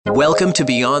Welcome to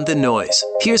Beyond the Noise.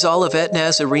 Here's Olivet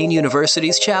Nazarene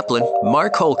University's chaplain,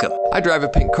 Mark Holcomb. I drive a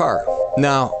pink car.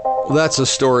 Now, that's a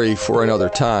story for another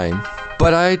time,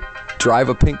 but I drive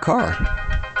a pink car.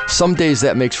 Some days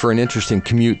that makes for an interesting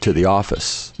commute to the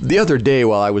office. The other day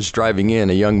while I was driving in,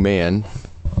 a young man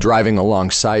driving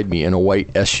alongside me in a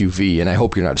white SUV, and I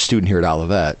hope you're not a student here at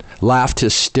Olivet, laughed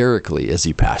hysterically as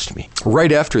he passed me.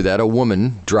 Right after that, a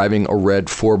woman driving a red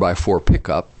 4x4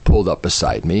 pickup pulled up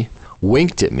beside me,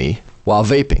 winked at me while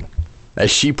vaping.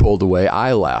 As she pulled away,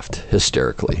 I laughed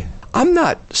hysterically. I'm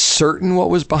not certain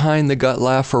what was behind the gut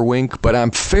laugh or wink, but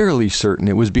I'm fairly certain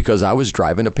it was because I was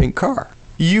driving a pink car.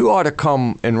 You ought to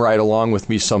come and ride along with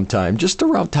me sometime, just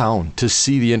around town, to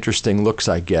see the interesting looks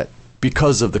I get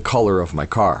because of the color of my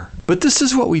car. But this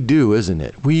is what we do, isn't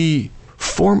it? We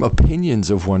form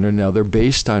opinions of one another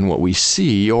based on what we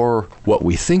see or what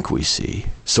we think we see.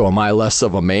 So am I less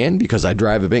of a man because I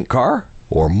drive a pink car?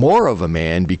 Or more of a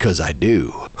man because I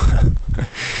do?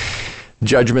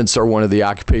 Judgments are one of the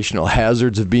occupational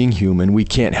hazards of being human. We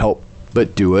can't help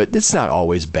but do it. It's not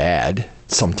always bad.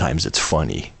 Sometimes it's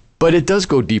funny. But it does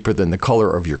go deeper than the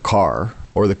color of your car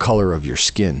or the color of your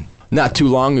skin. Not too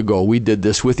long ago, we did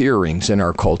this with earrings in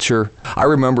our culture. I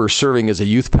remember serving as a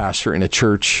youth pastor in a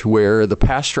church where the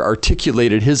pastor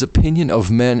articulated his opinion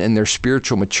of men and their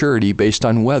spiritual maturity based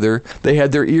on whether they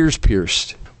had their ears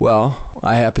pierced. Well,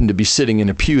 I happened to be sitting in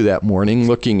a pew that morning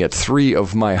looking at 3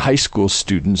 of my high school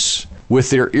students with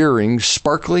their earrings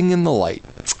sparkling in the light.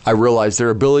 I realized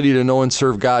their ability to know and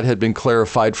serve God had been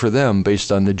clarified for them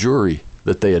based on the jewelry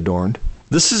that they adorned.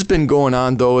 This has been going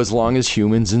on, though, as long as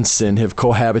humans and sin have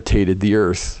cohabitated the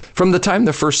earth. From the time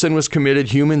the first sin was committed,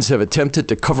 humans have attempted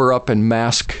to cover up and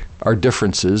mask our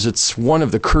differences. It's one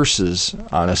of the curses,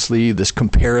 honestly, this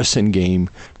comparison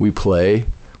game we play.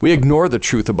 We ignore the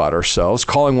truth about ourselves,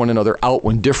 calling one another out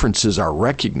when differences are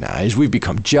recognized. We've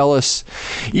become jealous,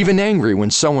 even angry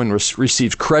when someone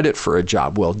receives credit for a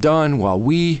job well done, while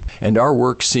we and our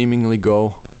work seemingly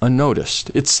go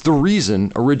unnoticed. It's the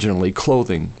reason originally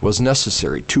clothing was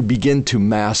necessary, to begin to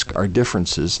mask our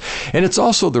differences. And it's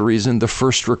also the reason the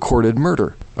first recorded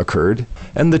murder occurred,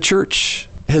 and the church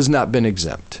has not been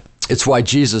exempt. It's why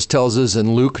Jesus tells us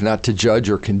in Luke not to judge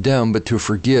or condemn, but to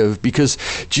forgive, because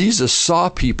Jesus saw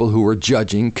people who were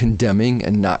judging, condemning,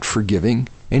 and not forgiving,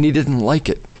 and he didn't like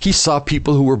it. He saw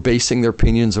people who were basing their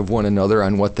opinions of one another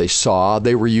on what they saw.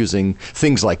 They were using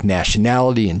things like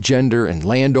nationality and gender and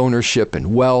land ownership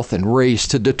and wealth and race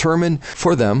to determine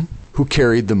for them who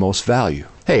carried the most value.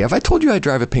 Hey, have I told you I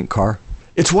drive a pink car?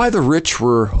 It's why the rich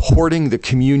were hoarding the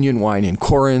communion wine in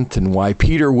Corinth and why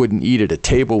Peter wouldn't eat at a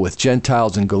table with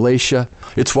Gentiles in Galatia.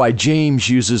 It's why James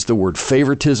uses the word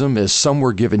favoritism, as some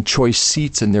were given choice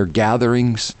seats in their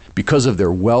gatherings because of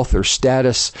their wealth or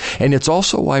status. And it's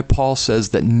also why Paul says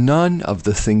that none of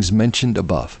the things mentioned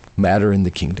above matter in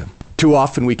the kingdom. Too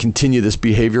often we continue this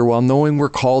behavior while knowing we're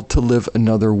called to live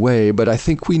another way, but I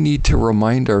think we need to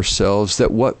remind ourselves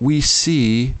that what we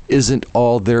see isn't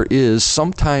all there is.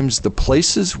 Sometimes the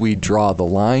places we draw the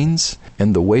lines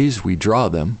and the ways we draw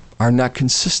them are not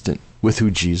consistent with who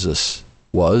Jesus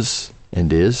was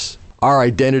and is. Our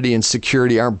identity and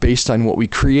security aren't based on what we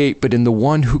create, but in the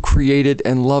one who created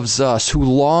and loves us, who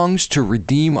longs to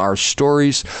redeem our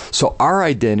stories so our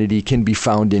identity can be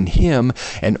found in him,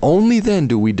 and only then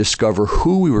do we discover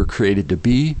who we were created to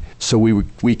be so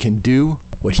we can do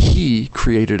what he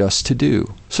created us to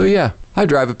do. So yeah, I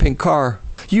drive a pink car.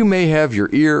 You may have your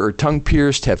ear or tongue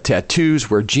pierced, have tattoos,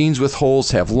 wear jeans with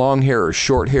holes, have long hair or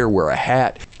short hair, wear a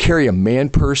hat, carry a man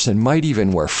purse, and might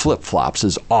even wear flip-flops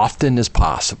as often as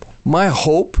possible. My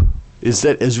hope is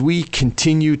that as we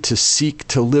continue to seek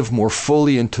to live more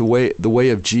fully into the way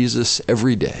of Jesus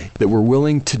every day, that we're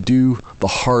willing to do the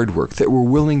hard work, that we're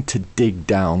willing to dig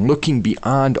down, looking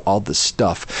beyond all the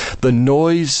stuff, the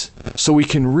noise, so we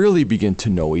can really begin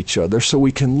to know each other, so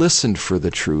we can listen for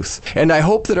the truth. And I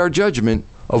hope that our judgment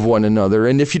of one another,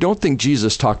 and if you don't think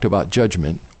Jesus talked about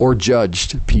judgment or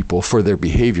judged people for their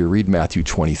behavior, read Matthew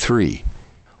 23.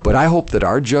 But I hope that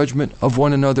our judgment of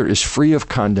one another is free of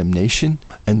condemnation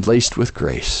and laced with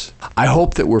grace. I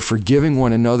hope that we're forgiving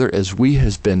one another as we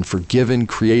have been forgiven,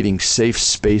 creating safe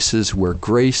spaces where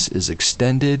grace is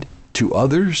extended to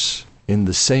others in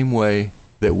the same way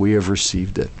that we have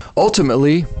received it.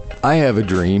 Ultimately, I have a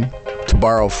dream, to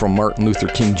borrow from Martin Luther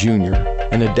King Jr.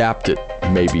 and adapt it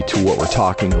maybe to what we're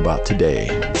talking about today,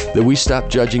 that we stop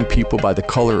judging people by the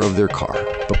color of their car,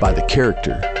 but by the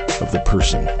character of the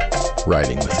person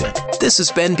riding within. This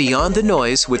has been Beyond the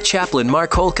Noise with Chaplain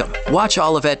Mark Holcomb. Watch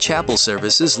Olivet Chapel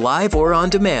services live or on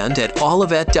demand at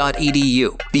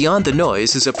olivet.edu. Beyond the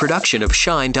Noise is a production of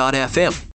Shine.fm.